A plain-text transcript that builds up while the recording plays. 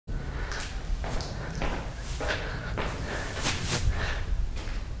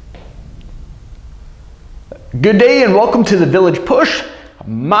Good day and welcome to the Village Push.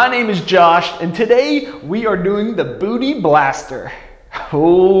 My name is Josh and today we are doing the booty blaster.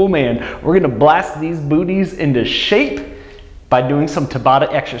 Oh man, we're gonna blast these booties into shape by doing some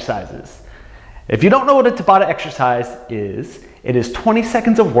Tabata exercises. If you don't know what a Tabata exercise is, it is 20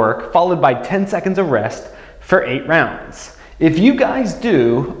 seconds of work followed by 10 seconds of rest for 8 rounds. If you guys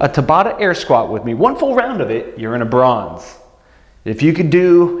do a Tabata air squat with me, one full round of it, you're in a bronze. If you could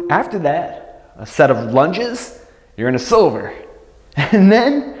do after that a set of lunges, you're in a silver. And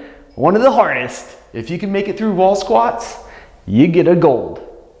then one of the hardest, if you can make it through wall squats, you get a gold.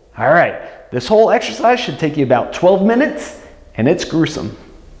 All right, this whole exercise should take you about 12 minutes and it's gruesome.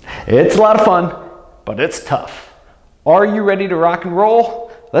 It's a lot of fun, but it's tough. Are you ready to rock and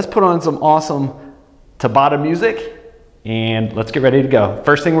roll? Let's put on some awesome Tabata music and let's get ready to go.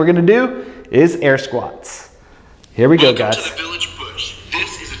 First thing we're gonna do is air squats. Here we go, guys.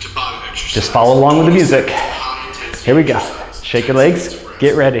 Just follow along with the music. Here we go. Shake your legs,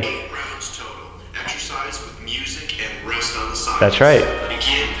 get ready. That's right.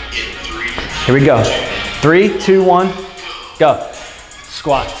 Here we go. 3, 2, 1, go.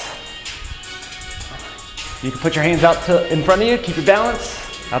 Squats. You can put your hands out in front of you, keep your balance,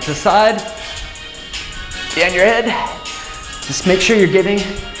 out to the side, behind your head. Just make sure you're getting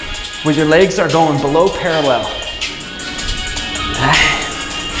where your legs are going below parallel.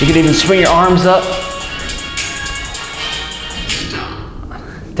 You can even swing your arms up.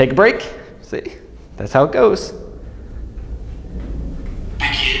 Take a break. See, that's how it goes.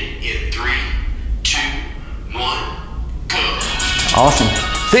 Begin in 3, 2, 1, go. Awesome.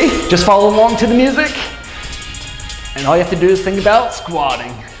 See, just follow along to the music. And all you have to do is think about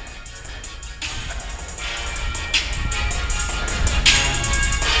squatting.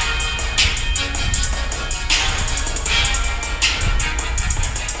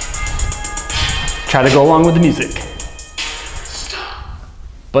 Try to go along with the music. Stop.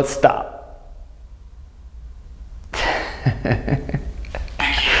 But stop. Begin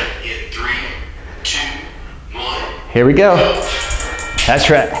in 3, 2, 1. Here we go. That's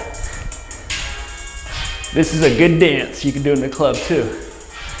right. This is a good dance. You can do it in the club too.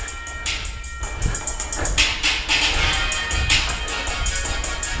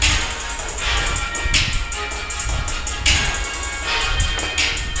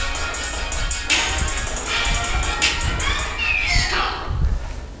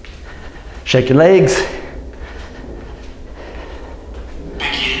 Shake your legs.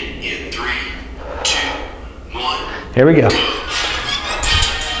 Begin in 3, 2, 1. Here we go.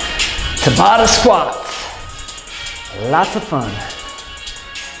 Tabata squats. Lots of fun.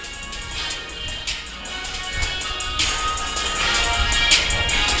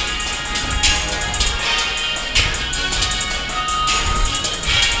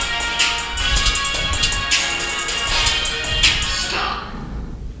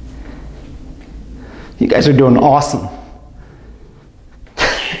 You guys are doing awesome.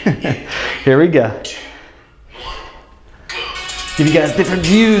 Here we go. Give you guys different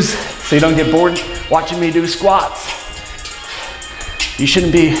views so you don't get bored watching me do squats. You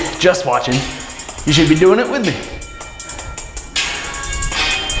shouldn't be just watching. You should be doing it with me.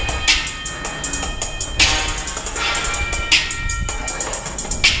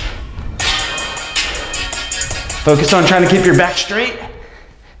 Focus on trying to keep your back straight,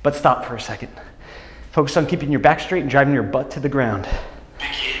 but stop for a second. Focus on keeping your back straight and driving your butt to the ground.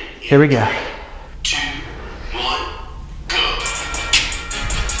 Here we go. 2, 1, go.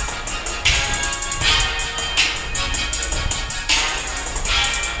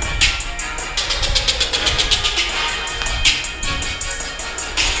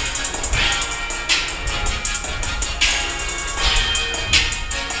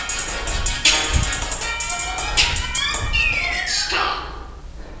 Stop.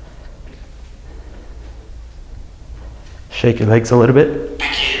 Shake your legs a little bit.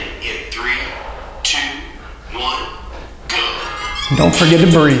 Begin in 3, 2, 1, go. Don't forget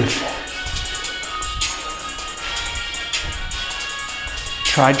to breathe.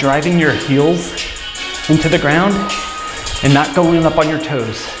 Try driving your heels into the ground and not going up on your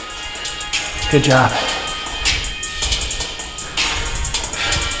toes. Good job.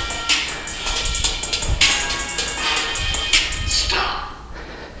 Stop.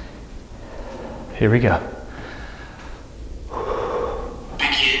 Here we go.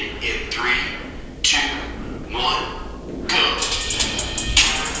 Begin in 3, 2, 1, go.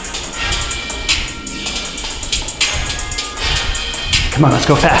 Come on, let's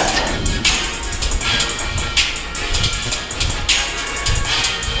go fast.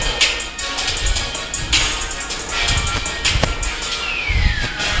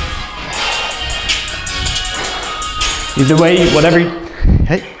 Either way, whatever.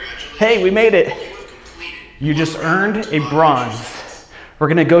 Hey, we made it. You just earned a bronze. We're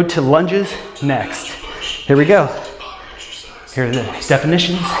gonna go to lunges next. Here we go. Here are the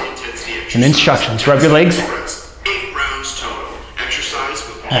definitions and instructions. Rub your legs.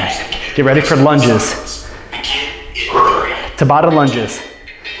 All right, get ready for lunges. Tabata lunges.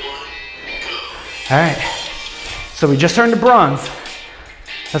 All right, so we just earned a bronze.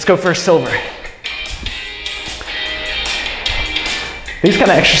 Let's go for a silver. These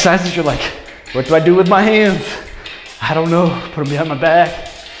kind of exercises, you're like, what do I do with my hands? I don't know, put them behind my back.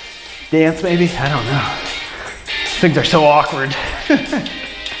 Dance maybe, I don't know. Things are so awkward.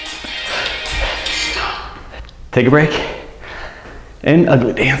 Take a break. And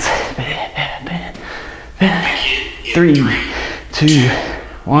ugly dance. 3, 2,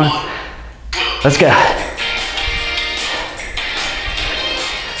 1. Let's go.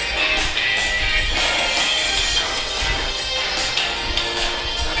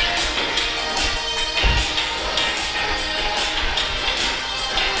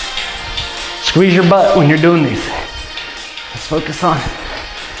 Squeeze your butt when you're doing these. Let's focus on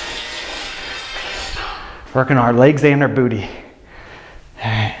working our legs and our booty. All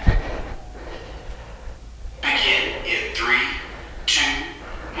right. Begin in 3, 2,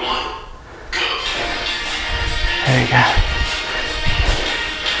 1, go. There you go.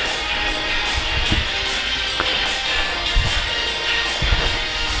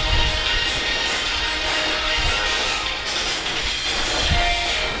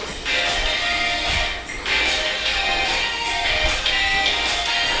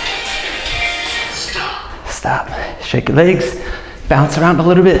 Stop. Shake your legs. Bounce around a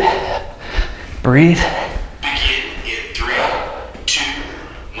little bit. Breathe. Begin in 3, 2,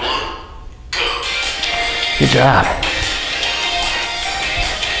 1, go. Good job.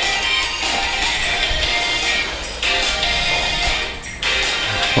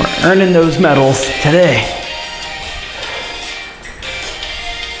 We're earning those medals today.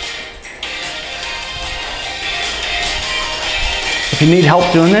 If you need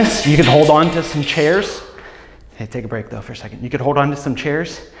help doing this, you can hold on to some chairs. Hey, take a break though for a second. You could hold on to some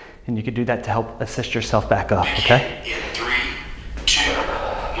chairs and you could do that to help assist yourself back up, okay? In 3, 2,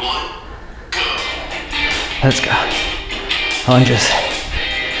 1, go. Let's go. Lunges.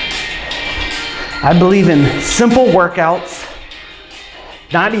 I believe in simple workouts.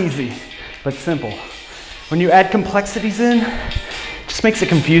 Not easy, but simple. When you add complexities in, it just makes it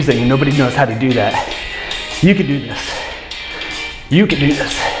confusing and nobody knows how to do that. You can do this. You can do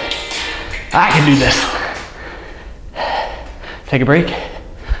this. I can do this. Take a break.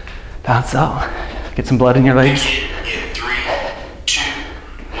 Bounce out. Get some blood in your legs. In 3, 2,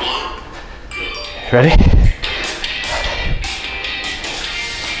 1, go. Ready?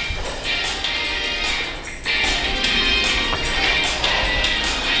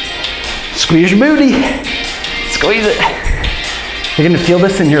 Squeeze your booty. Squeeze it. You're gonna feel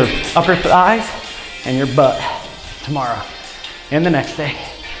this in your upper thighs and your butt tomorrow and the next day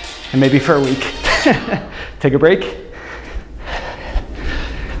and maybe for a week. Take a break.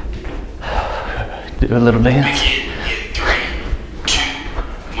 Do a little dance. Begin in 3, 2,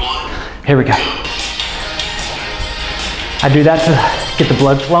 1. Here we go. I do that to get the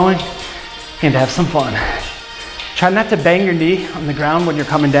blood flowing and to have some fun. Try not to bang your knee on the ground when you're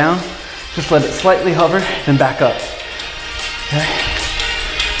coming down. Just let it slightly hover, then back up. Okay?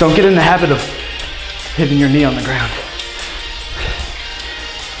 Don't get in the habit of hitting your knee on the ground.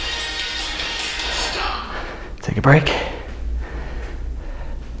 Take a break.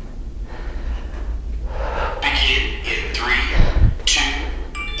 Begin in 3, 2,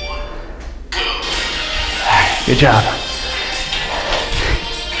 1, go. Good job.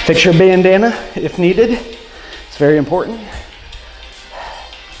 Fix your bandana if needed. It's very important.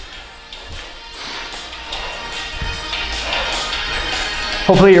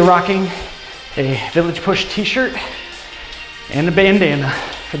 Hopefully you're rocking a Village Push t-shirt and a bandana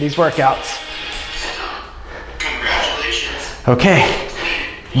for these workouts. Congratulations. Okay,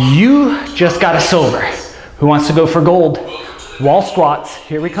 you just got a silver. Who wants to go for gold? Wall squats,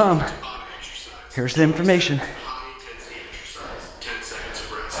 here we come. Here's the information.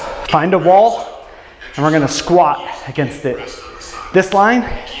 Find a wall and we're gonna squat against it. This line,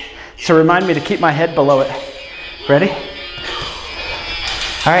 so remind me to keep my head below it. Ready?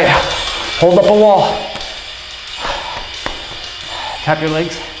 All right, hold up a wall. Tap your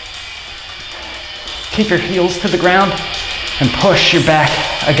legs. Keep your heels to the ground and push your back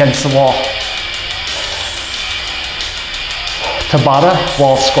against the wall. Tabata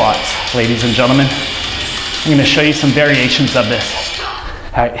wall squats, ladies and gentlemen. I'm gonna show you some variations of this.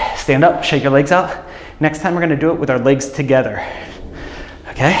 All right, stand up, shake your legs out, Next time we're gonna do it with our legs together.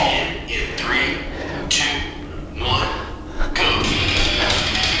 Okay? In 3, 2, 1, go.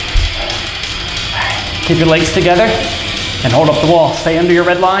 Keep your legs together and hold up the wall. Stay under your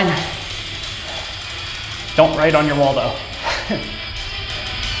red line. Don't write on your wall though.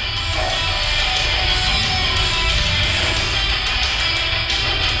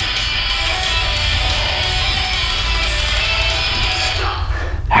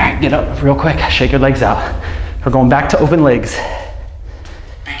 All right, get up real quick. Shake your legs out. We're going back to open legs.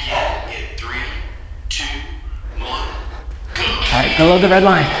 Begin in 3, 2, 1, go. All right, below the red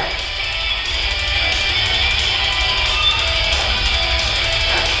line.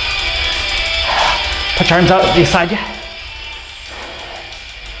 Put your arms out beside you.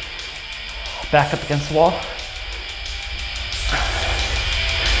 Back up against the wall.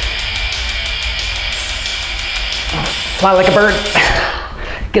 Fly like a bird.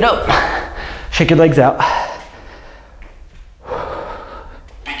 Get up. Shake your legs out.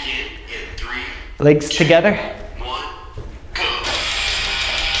 Begin in 3, Legs together. 1, go.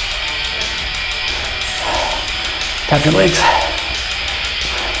 Tap your legs.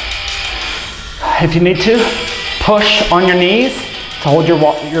 If you need to, push on your knees to hold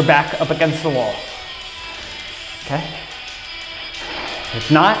your back up against the wall. Okay?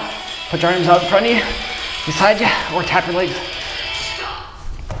 If not, put your arms out in front of you, beside you, or tap your legs.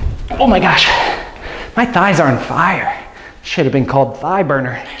 Oh my gosh, my thighs are on fire. Should have been called thigh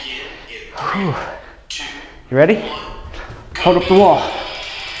burner. Whew. You ready? Hold up the wall.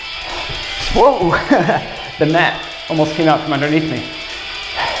 Whoa, the mat almost came out from underneath me.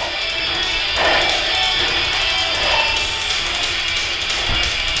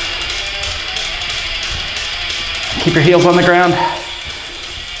 Keep your heels on the ground.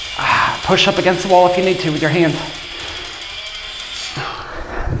 Push up against the wall if you need to with your hands.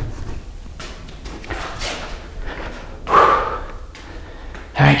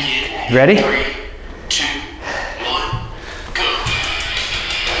 All right, you ready? 3, 2, 1, go.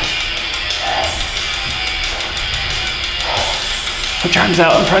 Put your arms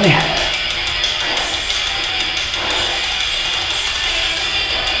out in front of you.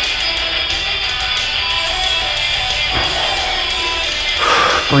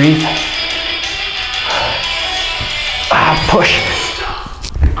 Breathe. Push.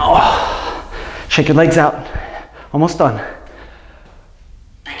 Oh. Shake your legs out. Almost done.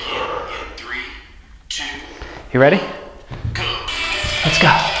 Begin in 3, 2, You ready? go. Let's go.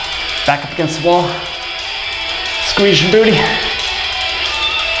 Back up against the wall. Squeeze your booty.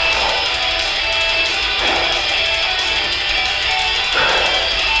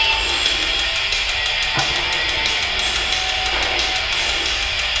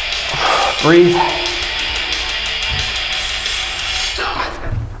 Breathe. Stop.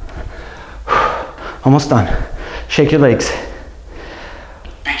 Almost done. Shake your legs.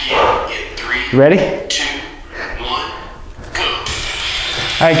 Begin in 3, You ready? 2, 1, go.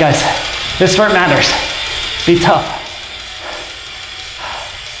 All right, guys. This part matters. Be tough.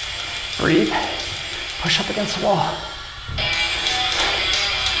 Breathe. Push up against the wall.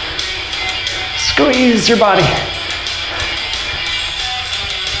 Squeeze your body.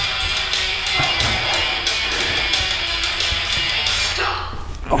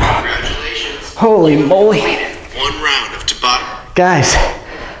 Congratulations. Holy moly. One round of Tabata. Guys,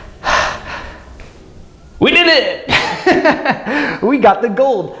 we did it! We got the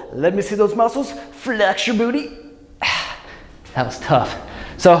gold. Let me see those muscles. Flex your booty. That was tough.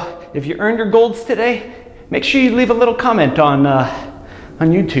 So if you earned your golds today, make sure you leave a little comment on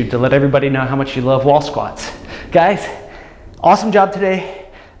YouTube to let everybody know how much you love wall squats. Guys, awesome job today.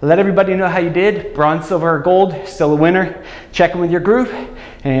 Let everybody know how you did. Bronze, silver, or gold, still a winner. Check in with your group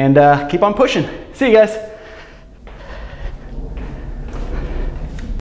and keep on pushing. See you guys.